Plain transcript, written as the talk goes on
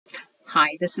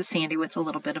Hi, this is Sandy with a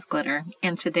little bit of glitter,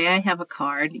 and today I have a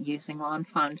card using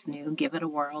Fawn's new Give It a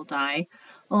Whirl die,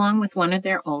 along with one of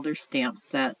their older stamp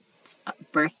sets,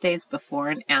 birthdays before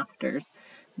and afters.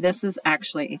 This is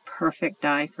actually a perfect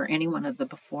die for any one of the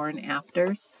before and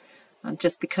afters,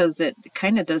 just because it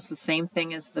kind of does the same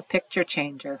thing as the picture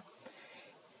changer.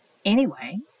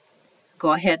 Anyway,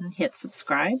 go ahead and hit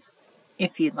subscribe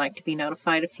if you'd like to be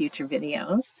notified of future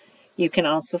videos. You can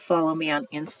also follow me on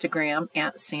Instagram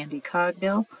at Sandy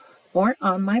Cogdill or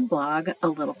on my blog, A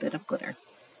Little Bit of Glitter.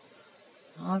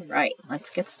 All right, let's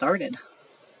get started.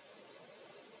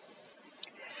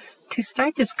 To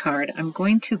start this card, I'm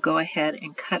going to go ahead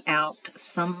and cut out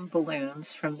some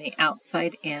balloons from the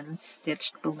outside in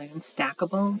stitched balloon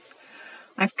stackables.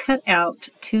 I've cut out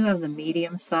 2 of the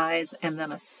medium size and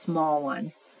then a small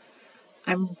one.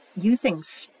 I'm using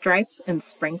Stripes and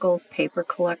Sprinkles paper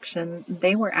collection.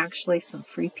 They were actually some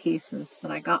free pieces that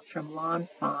I got from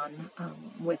Fawn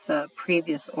with a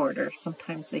previous order.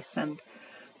 Sometimes they send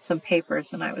some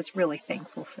papers, and I was really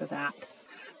thankful for that.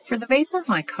 For the base of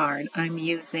my card, I'm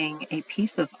using a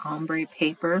piece of ombre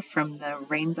paper from the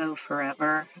Rainbow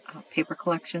Forever paper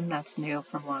collection. That's new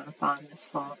from Fawn this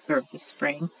fall, or this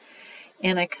spring.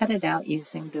 And I cut it out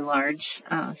using the large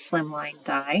slimline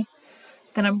die.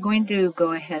 Then I'm going to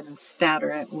go ahead and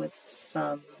spatter it with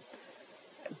some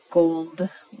gold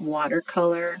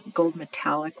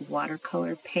metallic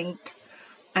watercolor paint.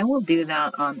 I will do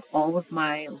that on all of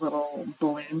my little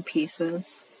balloon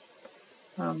pieces.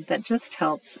 That just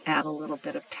helps add a little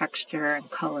bit of texture and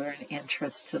color and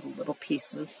interest to the little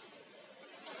pieces.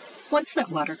 Once that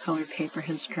watercolor paper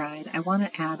has dried, I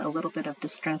want to add a little bit of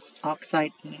Distress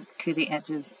Oxide ink to the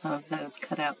edges of those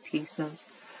cutout pieces.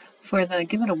 For the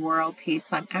Give It a Whirl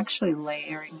piece, I'm actually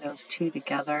layering those 2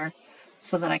 together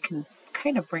so that I can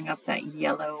kind of bring up that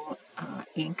yellow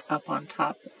ink up on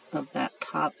top of that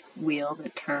top wheel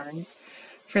that turns.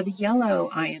 For the yellow,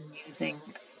 I am using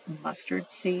Mustard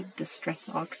Seed Distress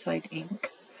Oxide ink.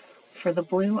 For the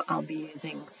blue, I'll be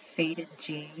using Faded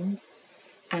Jeans.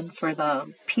 And for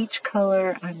the peach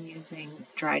color, I'm using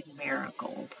Dried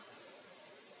Marigold.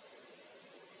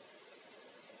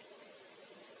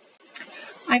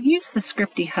 I've used the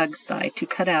Scripty Hugs die to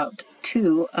cut out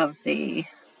 2 of the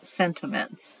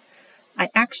sentiments. I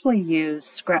actually used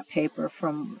scrap paper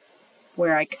from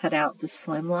where I cut out the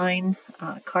slimline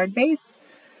card base.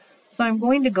 So I'm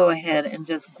going to go ahead and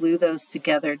just glue those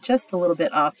together just a little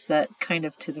bit offset, kind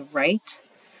of to the right.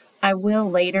 I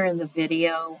will later in the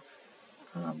video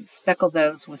speckle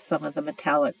those with some of the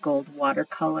metallic gold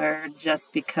watercolor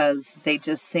just because they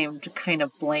just seemed kind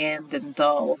of bland and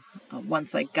dull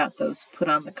once I got those put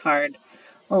on the card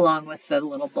along with the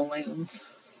little balloons.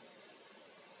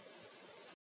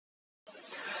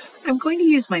 I'm going to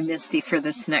use my Misty for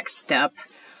this next step.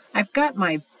 I've got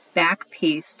my back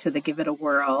piece to the Give It a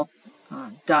Whirl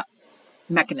dot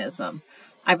mechanism.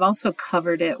 I've also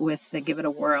covered it with the Give It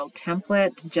a Whirl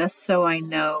template just so I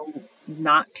know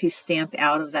not to stamp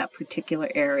out of that particular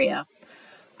area.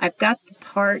 I've got the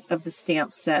part of the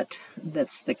stamp set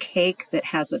that's the cake that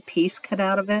has a piece cut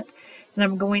out of it, and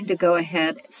I'm going to go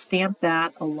ahead and stamp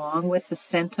that along with the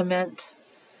sentiment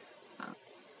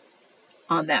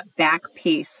on that back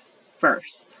piece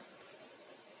first.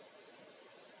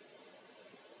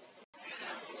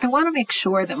 I want to make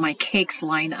sure that my cakes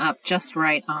line up just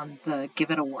right on the Give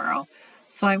It a Whirl.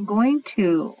 So I'm going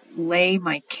to lay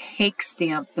my cake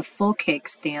stamp, the full cake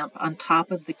stamp, on top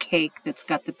of the cake that's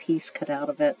got the piece cut out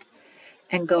of it,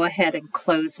 and go ahead and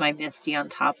close my Misty on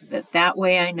top of it. That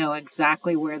way I know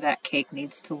exactly where that cake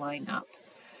needs to line up.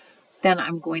 Then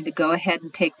I'm going to go ahead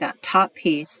and take that top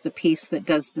piece, the piece that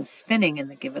does the spinning in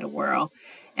the Give It a Whirl,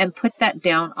 and put that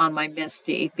down on my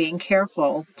Misty, being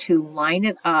careful to line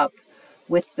it up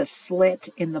with the slit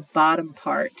in the bottom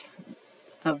part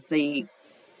of the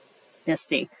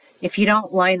Misty. If you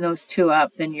don't line those 2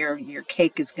 up, then your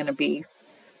cake is going to be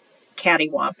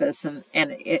cattywampus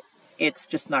and it's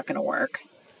just not going to work.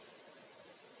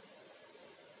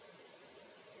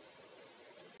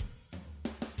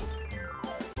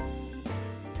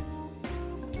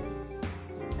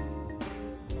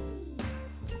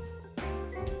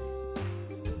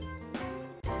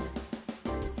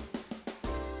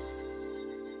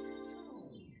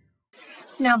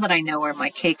 Now that I know where my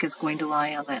cake is going to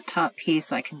lie on that top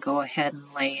piece, I can go ahead and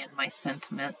lay in my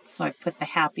sentiment. So I've put the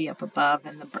happy up above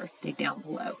and the birthday down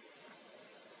below.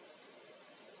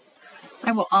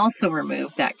 I will also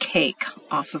remove that cake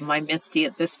off of my Misty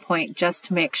at this point just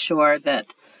to make sure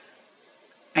that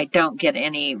I don't get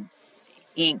any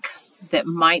ink that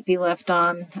might be left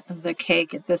on the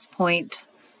cake at this point.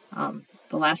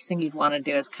 The last thing you'd want to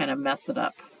do is kind of mess it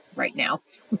up right now.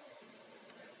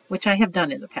 which I have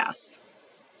done in the past.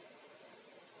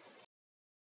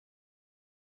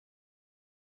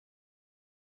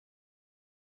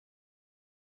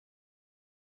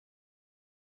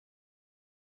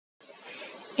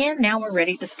 And now we're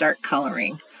ready to start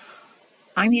coloring.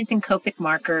 I'm using Copic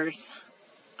markers.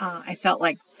 I felt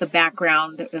like the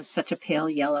background was such a pale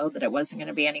yellow that it wasn't going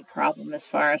to be any problem as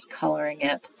far as coloring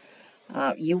it.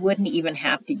 You wouldn't even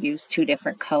have to use two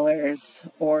different colors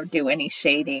or do any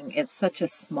shading. It's such a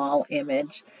small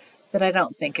image that I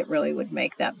don't think it really would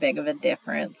make that big of a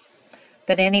difference.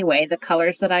 But anyway, the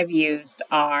colors that I've used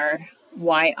are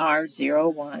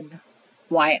YR01,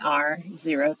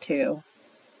 YR02,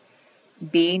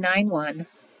 B91,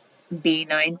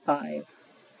 B95,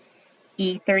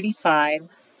 E35,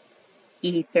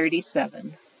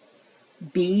 E37,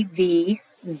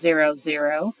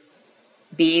 BV00,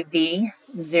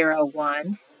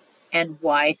 BV01, and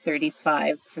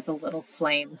Y35 for the little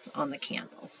flames on the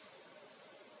candles.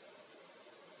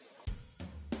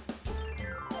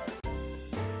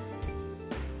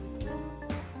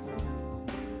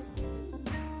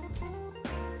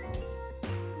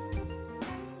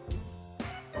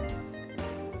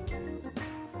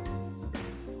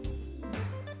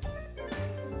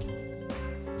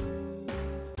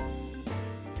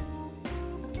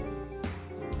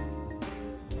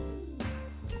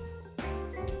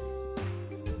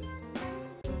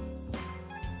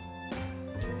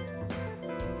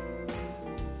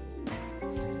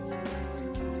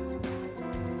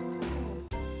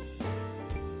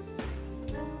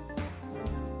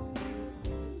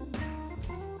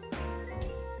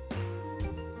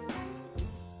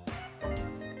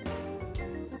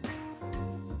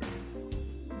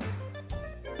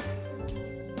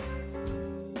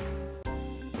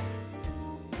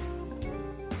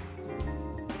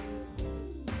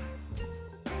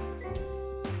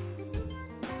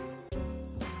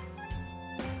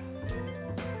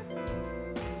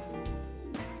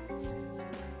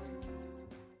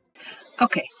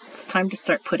 Okay, it's time to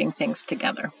start putting things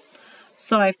together.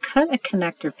 So I've cut a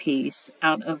connector piece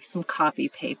out of some copy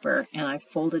paper and I've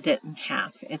folded it in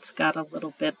half. It's got a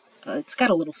little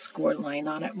score line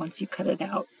on it once you cut it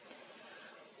out.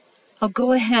 I'll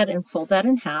go ahead and fold that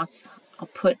in half. I'll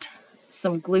put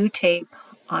some glue tape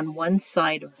on one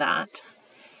side of that,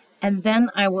 and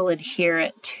then I will adhere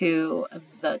it to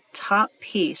the top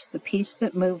piece, the piece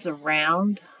that moves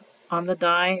around on the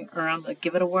die or on the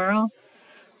Give It a Whirl.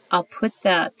 I'll put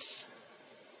that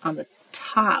on the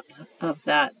top of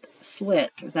that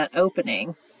slit or that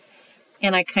opening,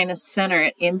 and I kind of center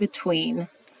it in between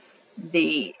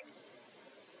the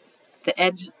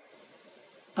edge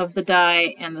of the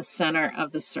die and the center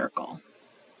of the circle.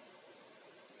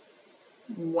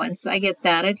 Once I get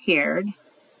that adhered,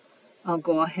 I'll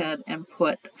go ahead and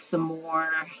put some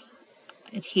more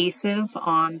adhesive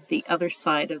on the other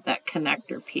side of that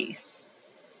connector piece.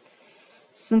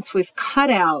 Since we've cut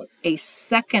out a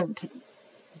second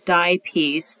die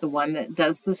piece, the one that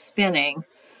does the spinning,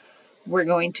 we're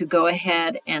going to go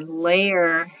ahead and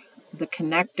layer the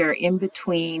connector in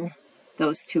between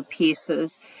those two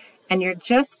pieces, and you're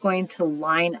just going to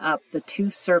line up the two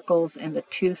circles and the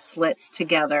two slits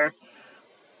together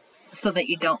so that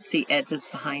you don't see edges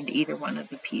behind either one of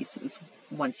the pieces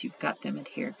once you've got them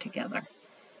adhered together.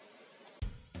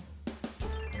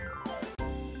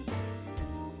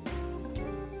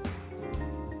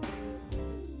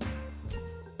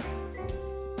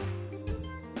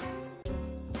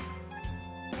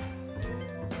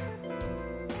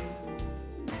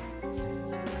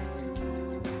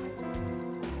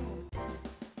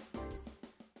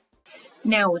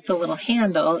 Now with the little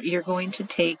handle, you're going to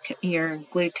take your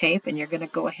glue tape and you're going to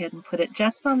go ahead and put it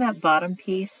just on that bottom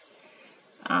piece,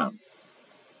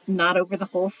 not over the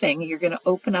whole thing. You're going to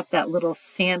open up that little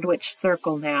sandwich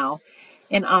circle now,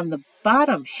 and on the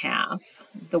bottom half,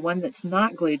 the one that's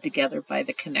not glued together by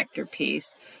the connector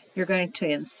piece, you're going to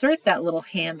insert that little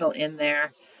handle in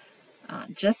there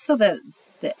just so that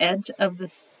the edge of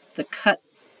the cut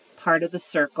part of the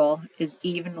circle is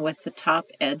even with the top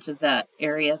edge of that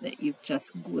area that you've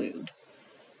just glued.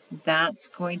 That's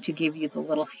going to give you the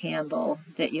little handle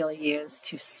that you'll use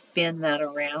to spin that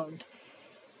around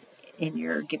in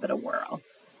your Give It a Whirl.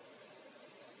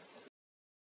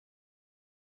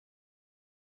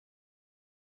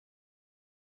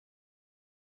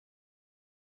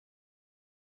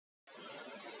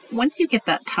 Once you get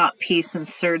that top piece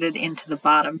inserted into the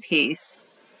bottom piece,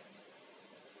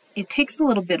 it takes a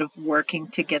little bit of working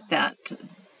to get that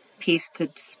piece to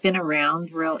spin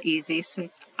around real easy, so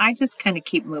I just kind of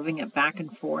keep moving it back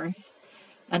and forth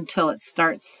until it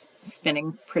starts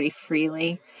spinning pretty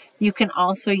freely. You can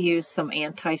also use some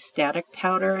anti-static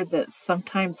powder that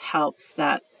sometimes helps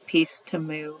that piece to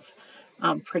move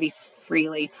pretty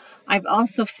freely. I've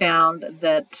also found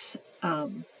that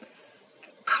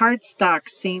cardstock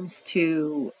seems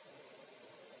to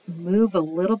move a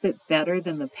little bit better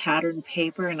than the patterned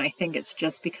paper, and I think it's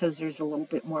just because there's a little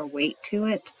bit more weight to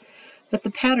it. But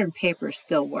the patterned paper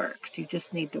still works. You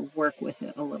just need to work with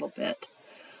it a little bit.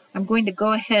 I'm going to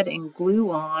go ahead and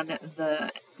glue on the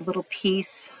little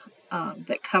piece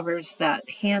that covers that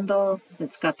handle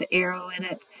that's got the arrow in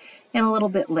it, and a little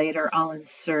bit later I'll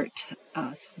insert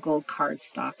some gold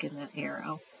cardstock in that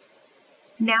arrow.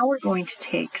 Now we're going to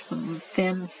take some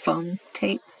thin foam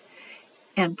tape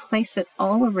and place it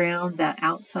all around that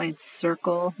outside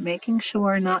circle, making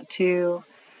sure not to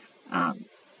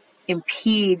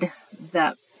impede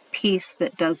that piece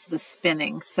that does the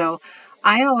spinning. So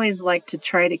I always like to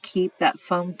try to keep that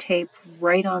foam tape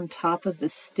right on top of the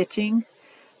stitching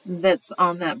that's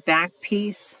on that back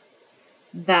piece.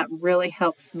 That really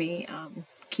helps me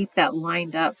keep that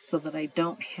lined up so that I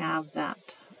don't have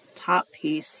that top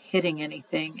piece hitting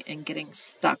anything and getting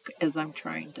stuck as I'm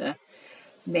trying to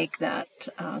make that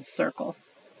circle.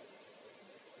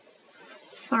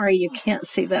 Sorry you can't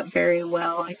see that very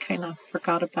well. I kind of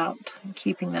forgot about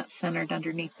keeping that centered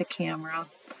underneath the camera.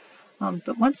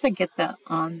 But once I get that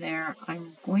on there,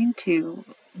 I'm going to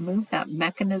move that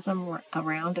mechanism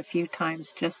around a few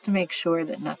times just to make sure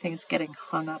that nothing's getting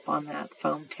hung up on that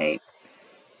foam tape.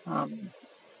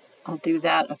 I'll do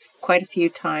that quite a few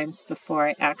times before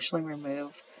I actually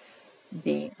remove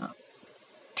the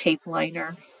tape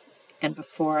liner and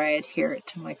before I adhere it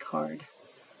to my card.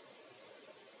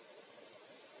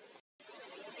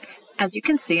 As you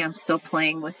can see, I'm still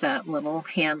playing with that little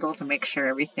handle to make sure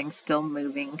everything's still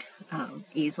moving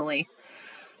easily.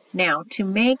 Now, to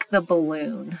make the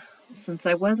balloon, since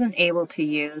I wasn't able to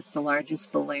use the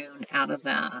largest balloon out of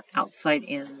the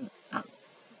outside-in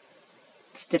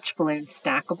stitch balloon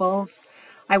stackables,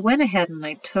 I went ahead and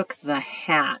I took the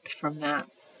hat from that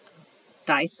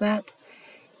die set,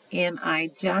 and I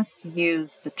just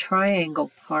used the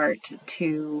triangle part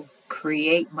to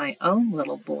create my own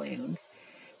little balloon.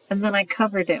 And then I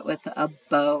covered it with a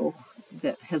bow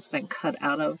that has been cut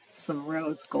out of some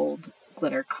rose gold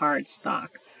glitter cardstock.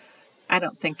 I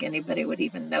don't think anybody would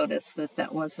even notice that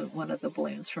that wasn't one of the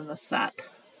balloons from the set.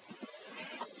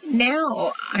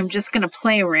 Now I'm just going to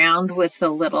play around with the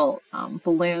little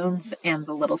balloons and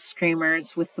the little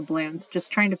streamers with the balloons,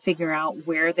 just trying to figure out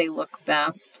where they look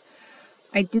best.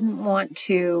 I didn't want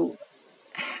to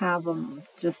have them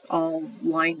just all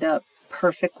lined up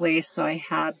perfectly, so I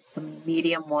had the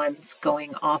medium ones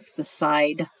going off the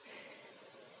side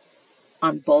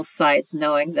on both sides,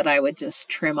 knowing that I would just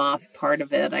trim off part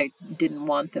of it. I didn't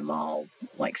want them all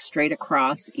like straight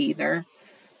across either.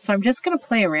 So I'm just going to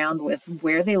play around with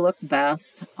where they look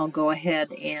best. I'll go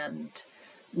ahead and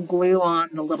glue on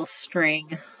the little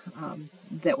string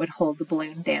that would hold the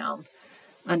balloon down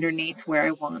underneath where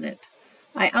I want it.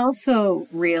 I also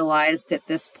realized at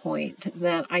this point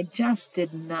that I just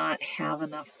did not have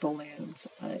enough balloons.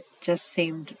 It just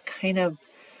seemed kind of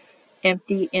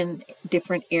empty in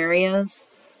different areas.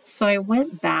 So I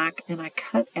went back and I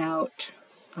cut out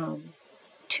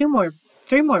three more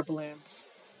balloons.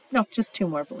 No, just two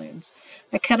more balloons.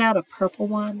 I cut out a purple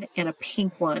one and a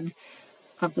pink one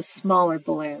of the smaller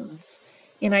balloons.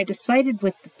 And I decided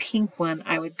with the pink one,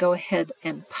 I would go ahead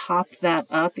and pop that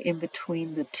up in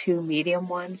between the two medium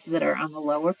ones that are on the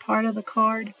lower part of the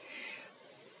card.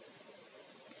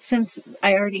 Since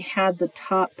I already had the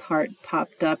top part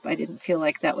popped up, I didn't feel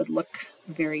like that would look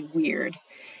very weird.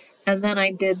 And then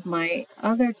I did my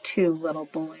other two little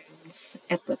balloons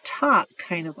at the top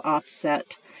kind of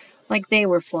offset, like they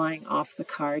were flying off the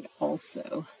card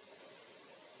also.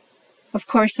 Of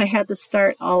course, I had to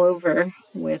start all over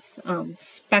with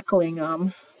speckling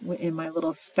them in my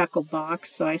little speckle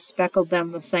box. So I speckled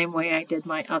them the same way I did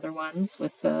my other ones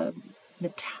with the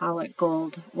metallic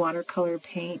gold watercolor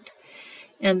paint.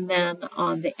 And then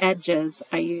on the edges,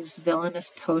 I used Villainous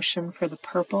Potion for the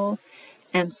purple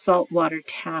and Saltwater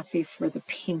Taffy for the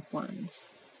pink ones.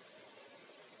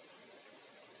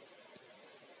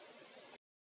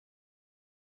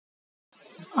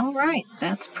 All right,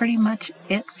 that's pretty much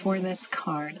it for this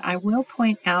card. I will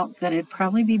point out that it'd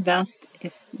probably be best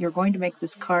if you're going to make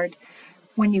this card,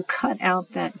 when you cut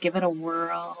out that Give It a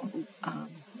Whirl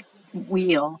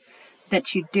wheel,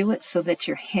 that you do it so that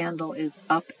your handle is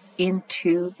up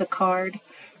into the card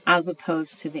as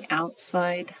opposed to the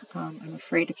outside. I'm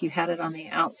afraid if you had it on the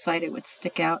outside, it would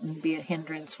stick out and be a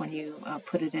hindrance when you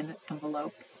put it in an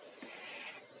envelope.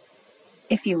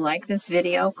 If you like this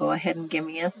video, go ahead and give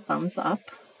me a thumbs up.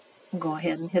 Go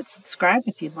ahead and hit subscribe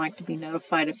if you'd like to be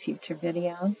notified of future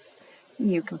videos.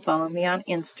 You can follow me on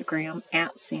Instagram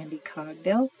at Sandy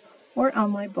Cogdill or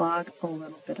on my blog, A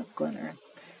Little Bit of Glitter.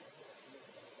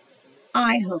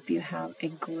 I hope you have a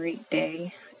great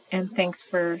day, and thanks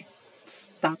for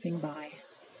stopping by.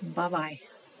 Bye-bye.